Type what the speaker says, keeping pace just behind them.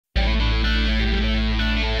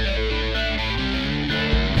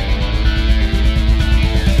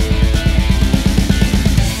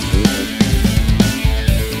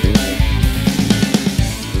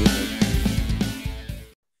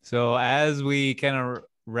as we kind of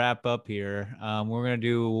wrap up here, we're going to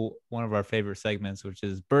do one of our favorite segments, which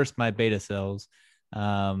is burst my beta cells.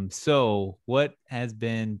 So what has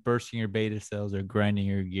been bursting your beta cells or grinding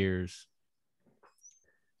your gears?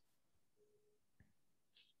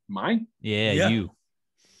 Mine? Yeah. You.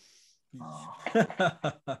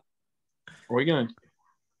 Are we going to,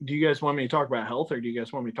 do you guys want me to talk about health or do you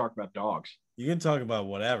guys want me to talk about dogs? You can talk about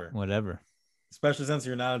whatever. Especially since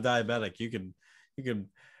you're not a diabetic,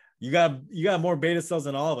 you got more beta cells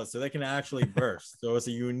than all of us, so they can actually burst. So it's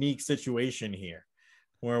a unique situation here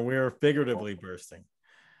where we're figuratively bursting.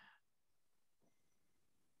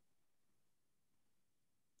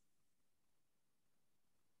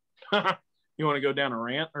 You want to go down a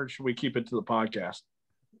rant or should we keep it to the podcast?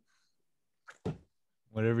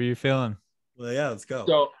 Whatever you're feeling. Well, yeah, let's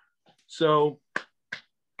go. So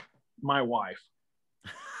my wife.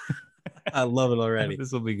 I love it already.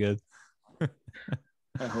 This will be good.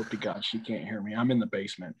 I hope to God she can't hear me. I'm in the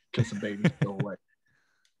basement because the baby's still awake.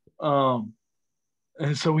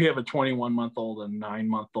 And so we have a 21-month-old, a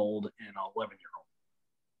 9-month-old, and an 11-year-old.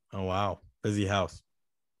 Oh, wow. Busy house.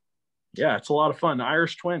 Yeah, it's a lot of fun. The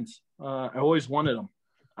Irish twins. I always wanted them.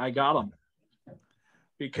 I got them.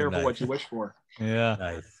 Be careful what you wish for. Yeah.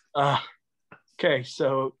 Nice. Okay,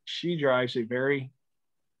 so she drives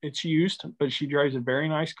it's used, but she drives a very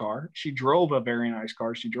nice car. She drove a very nice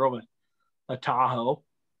car. She drove a Tahoe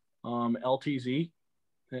LTZ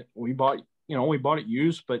that we bought it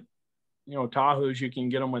used, but Tahoes, you can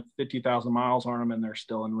get them with 50,000 miles on them and they're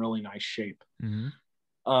still in really nice shape.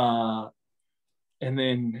 Mm-hmm. And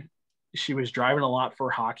then she was driving a lot for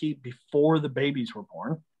hockey before the babies were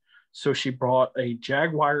born. So she bought a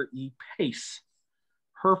Jaguar E-Pace.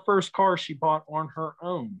 Her first car she bought on her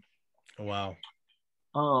own. Wow.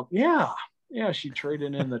 Yeah, she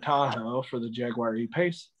traded in the Tahoe for the Jaguar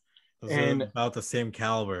E-Pace. Those are about the same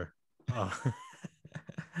caliber. Oh.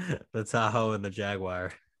 The Tahoe and the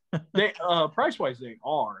Jaguar. They price-wise they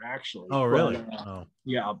are actually. Oh, really?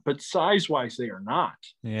 Yeah, but size-wise they are not.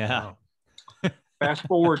 Yeah. Fast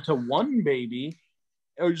forward to one baby.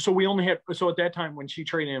 So at that time when she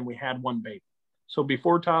traded in, we had one baby. So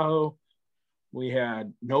before Tahoe, we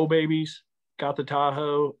had no babies, got the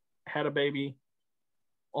Tahoe, had a baby,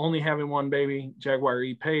 only having one baby, Jaguar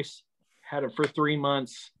E-Pace, had it for 3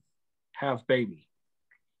 months, have baby.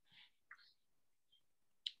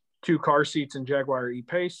 2 car seats in Jaguar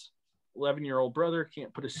E-Pace. 11-year-old brother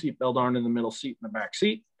can't put a seatbelt on in the middle seat in the back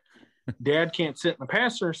seat. Dad can't sit in the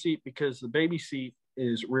passenger seat because the baby seat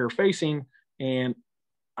is rear facing and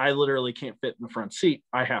I literally can't fit in the front seat.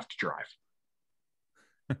 I have to drive.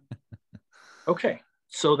 Okay,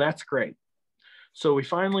 so that's great. So we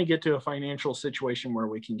finally get to a financial situation where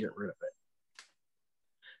we can get rid of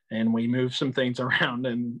it. And we move some things around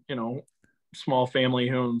and, small family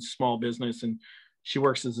who owns small business and she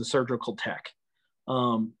works as a surgical tech.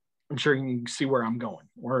 I'm sure you can see where I'm going.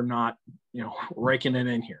 We're not, raking it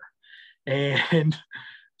in here. And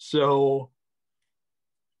so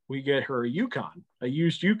we get her a Yukon, a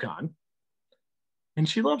used Yukon, and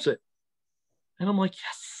she loves it. And I'm like,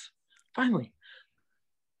 yes, finally.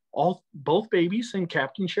 Both babies in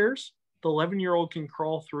captain chairs. The 11-year-old can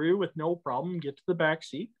crawl through with no problem, get to the back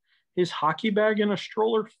seat. His hockey bag and a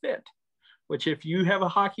stroller fit, which if you have a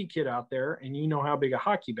hockey kid out there and you know how big a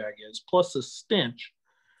hockey bag is, plus the stench,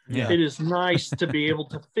 it is nice to be able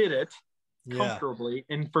to fit it comfortably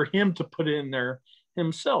and for him to put it in there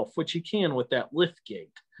himself, which he can with that lift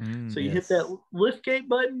gate. So you hit that lift gate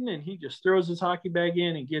button and he just throws his hockey bag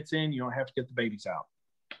in and gets in. You don't have to get the babies out.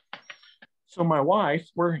 So my wife,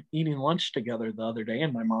 we're eating lunch together the other day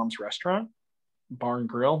in my mom's restaurant, Bar and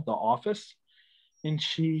Grill, the office. And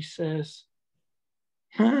she says,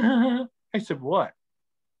 I said, what?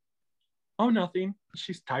 Oh, nothing.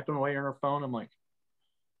 She's typing away on her phone. I'm like,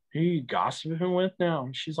 who are you gossiping with now?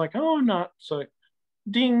 And she's like, oh, I'm not. So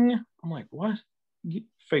ding. I'm like, what?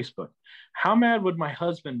 Facebook. How mad would my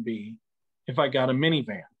husband be if I got a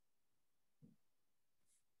minivan?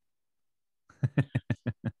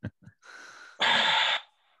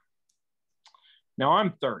 Now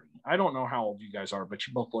I'm 30. I don't know how old you guys are, but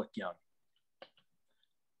you both look young.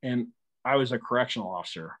 And I was a correctional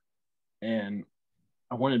officer and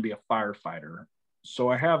I wanted to be a firefighter. So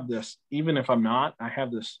I have this, even if I'm not, I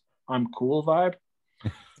have this I'm cool vibe.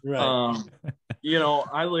 Right.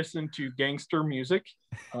 I listen to gangster music,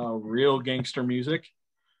 real gangster music.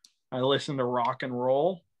 I listen to rock and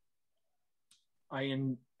roll.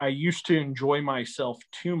 I used to enjoy myself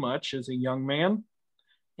too much as a young man,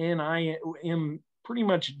 and I am pretty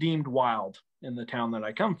much deemed wild in the town that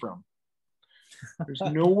I come from. There's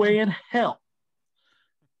no way in hell,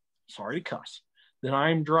 sorry to cuss, that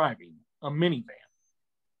I'm driving a minivan.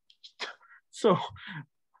 So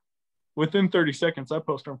within 30 seconds, I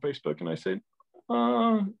post on Facebook and I said,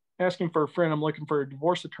 asking for a friend, I'm looking for a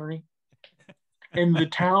divorce attorney. In the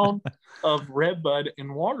town of Redbud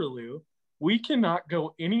and Waterloo, we cannot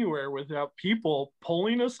go anywhere without people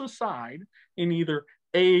pulling us aside and either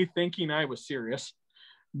A, thinking I was serious,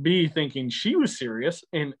 B, thinking she was serious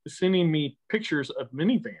and sending me pictures of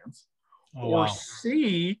minivans, or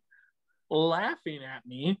C, laughing at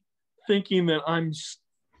me, thinking that I'm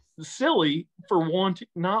silly for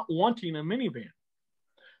not wanting a minivan.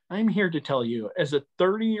 I'm here to tell you, as a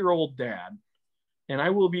 30-year-old dad, and I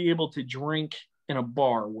will be able to drink in a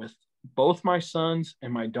bar with both my sons,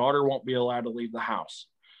 and my daughter won't be allowed to leave the house.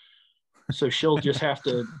 So she'll just have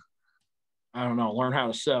to, I don't know, learn how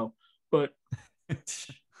to sew. But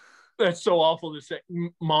that's so awful to say.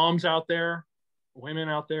 Moms out there, women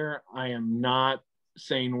out there, I am not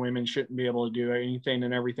saying women shouldn't be able to do anything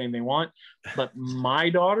and everything they want. But my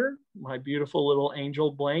daughter, my beautiful little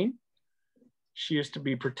angel Blaine, she is to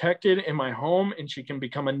be protected in my home, and she can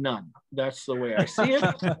become a nun. That's the way I see it.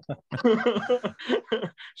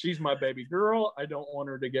 She's my baby girl. I don't want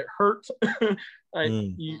her to get hurt.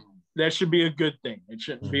 That should be a good thing. It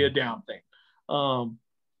shouldn't be a down thing.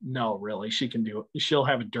 No, really, she can do it. She'll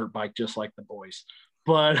have a dirt bike just like the boys.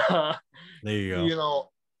 But there you go. You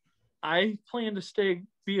know, I plan to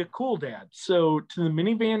be a cool dad. So to the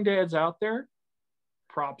minivan dads out there,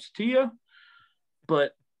 props to you.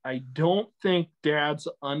 But I don't think dads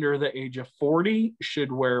under the age of 40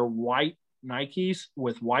 should wear white Nikes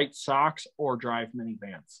with white socks or drive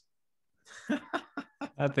minivans.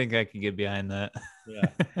 I think I can get behind that. Yeah.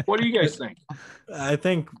 What do you guys think? I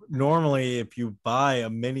think normally if you buy a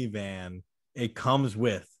minivan, it comes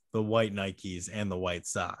with the white Nikes and the white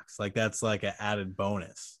socks. Like that's like an added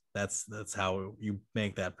bonus. That's how you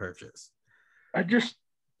make that purchase.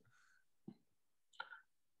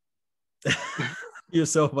 You're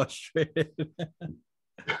so frustrated.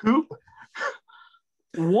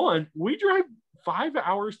 One, we drive 5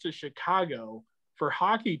 hours to Chicago for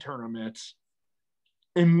hockey tournaments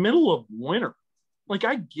in middle of winter. Like,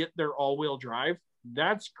 I get their all-wheel drive.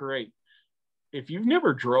 That's great. If you've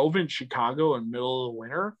never drove in Chicago in middle of the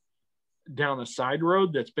winter down a side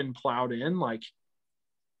road that's been plowed in, like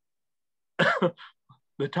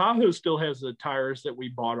the Tahoe still has the tires that we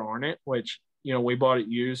bought on it, which, you know, we bought it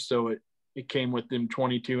used, so it came with them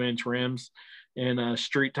 22-inch rims and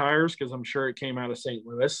street tires, because I'm sure it came out of St.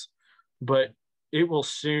 Louis. But it will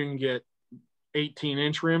soon get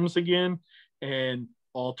 18-inch rims again and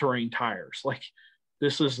all-terrain tires. Like,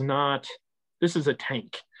 this is a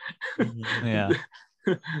tank. Yeah.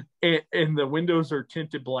 and the windows are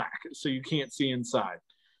tinted black, so you can't see inside.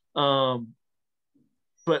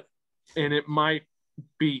 But it might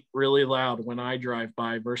beat really loud when I drive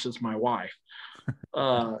by versus my wife.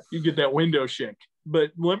 You get that window shake.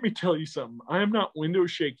 But let me tell you something. I am not window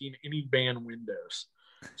shaking any van windows.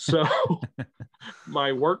 So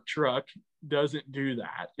my work truck doesn't do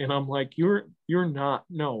that. And I'm like, we are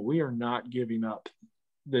not giving up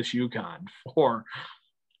this Yukon for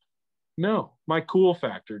my cool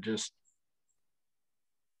factor. Just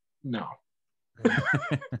no.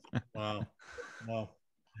 Wow.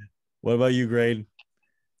 What about you, Grade?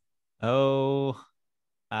 Oh,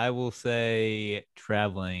 I will say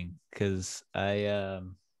traveling, because I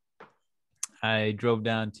drove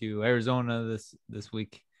down to Arizona this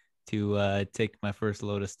week to take my first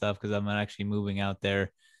load of stuff, because I'm actually moving out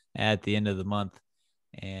there at the end of the month.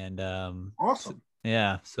 And awesome.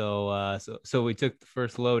 So we took the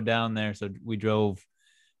first load down there. So we drove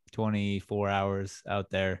 24 hours out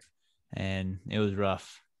there, and it was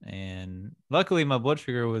rough. And luckily my blood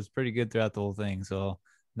sugar was pretty good throughout the whole thing, so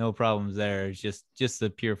no problems there. It's just the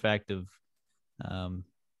pure fact of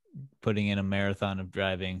putting in a marathon of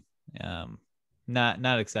driving.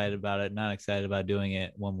 Not excited about it. Not excited about doing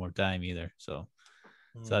it one more time either. So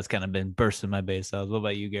that's kind of been bursting my base cells. What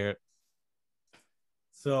about you, Garrett?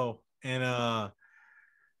 So in a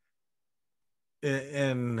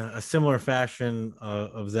similar fashion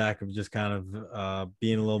of Zach, of just kind of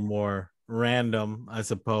being a little more random, I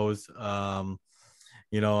suppose.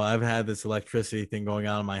 I've had this electricity thing going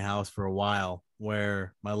on in my house for a while,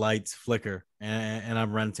 where my lights flicker, and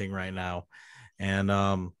I'm renting right now. And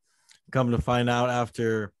come to find out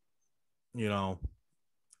after, I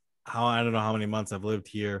don't know how many months I've lived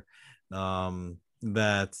here,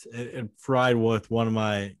 that it fried with one of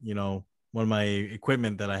my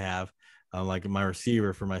equipment that I have, like my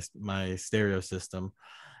receiver for my stereo system.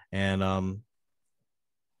 And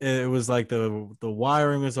it was like the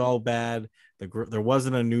wiring was all bad. There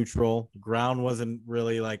wasn't a neutral. The ground wasn't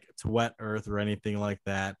really like to wet earth or anything like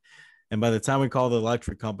that. And by the time we called the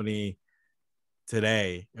electric company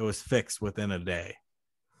today, it was fixed within a day.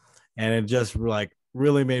 And it just like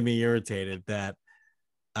really made me irritated that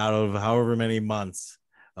out of however many months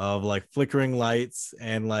of like flickering lights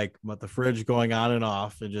and like the fridge going on and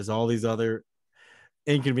off and just all these other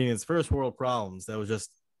inconvenience, first world problems, that was just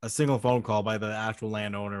a single phone call by the actual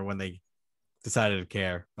landowner when they decided to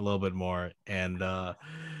care a little bit more and got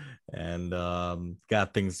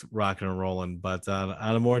things rocking and rolling. But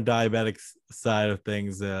on a more diabetic side of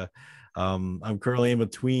things, I'm currently in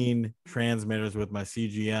between transmitters with my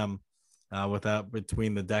CGM,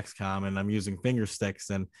 between the Dexcom, and I'm using finger sticks.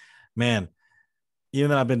 And man, even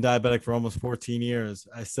though I've been diabetic for almost 14 years,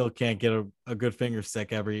 I still can't get a good finger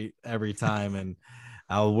stick every time. And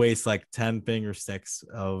I'll waste like 10 finger sticks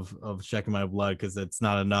of checking my blood because it's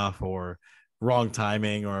not enough, or wrong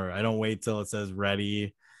timing, or I don't wait till it says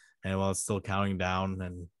ready and while it's still counting down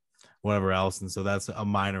and whatever else. And so that's a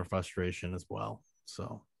minor frustration as well.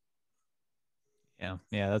 So yeah,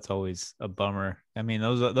 that's always a bummer. I mean,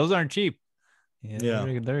 those aren't cheap. Yeah,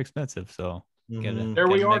 they're expensive. So there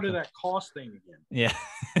we are to that cost thing again. Yeah.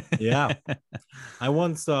 Yeah. I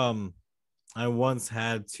once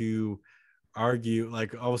had to argue,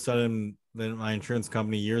 like all of a sudden my insurance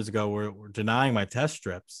company years ago were denying my test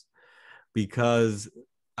strips because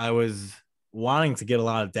I was wanting to get a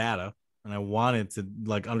lot of data and I wanted to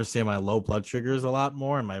like understand my low blood sugars a lot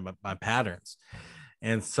more and my patterns.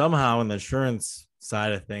 And somehow in the insurance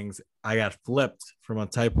side of things, I got flipped from a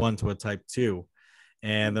type 1 to a type 2.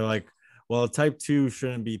 And they're like, well, a type 2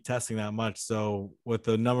 shouldn't be testing that much. So with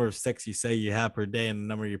the number of sticks you say you have per day and the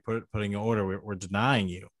number you're putting in order, we're denying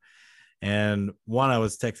you. And one, I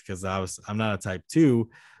was ticked because I'm not a type 2,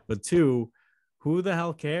 but two, who the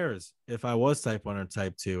hell cares if I was type 1 or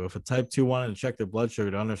type 2? If a type 2 wanted to check their blood sugar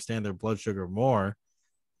to understand their blood sugar more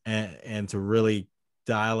and to really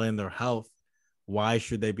dial in their health, why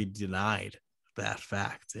should they be denied that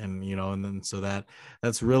fact? And and then so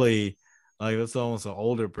that's really like, that's almost an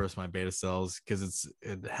older person, my beta cells, because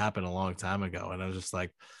it happened a long time ago. And I was just like,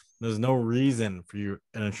 there's no reason for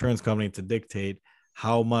an insurance company to dictate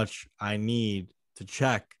how much I need to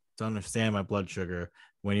check to understand my blood sugar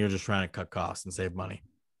when you're just trying to cut costs and save money.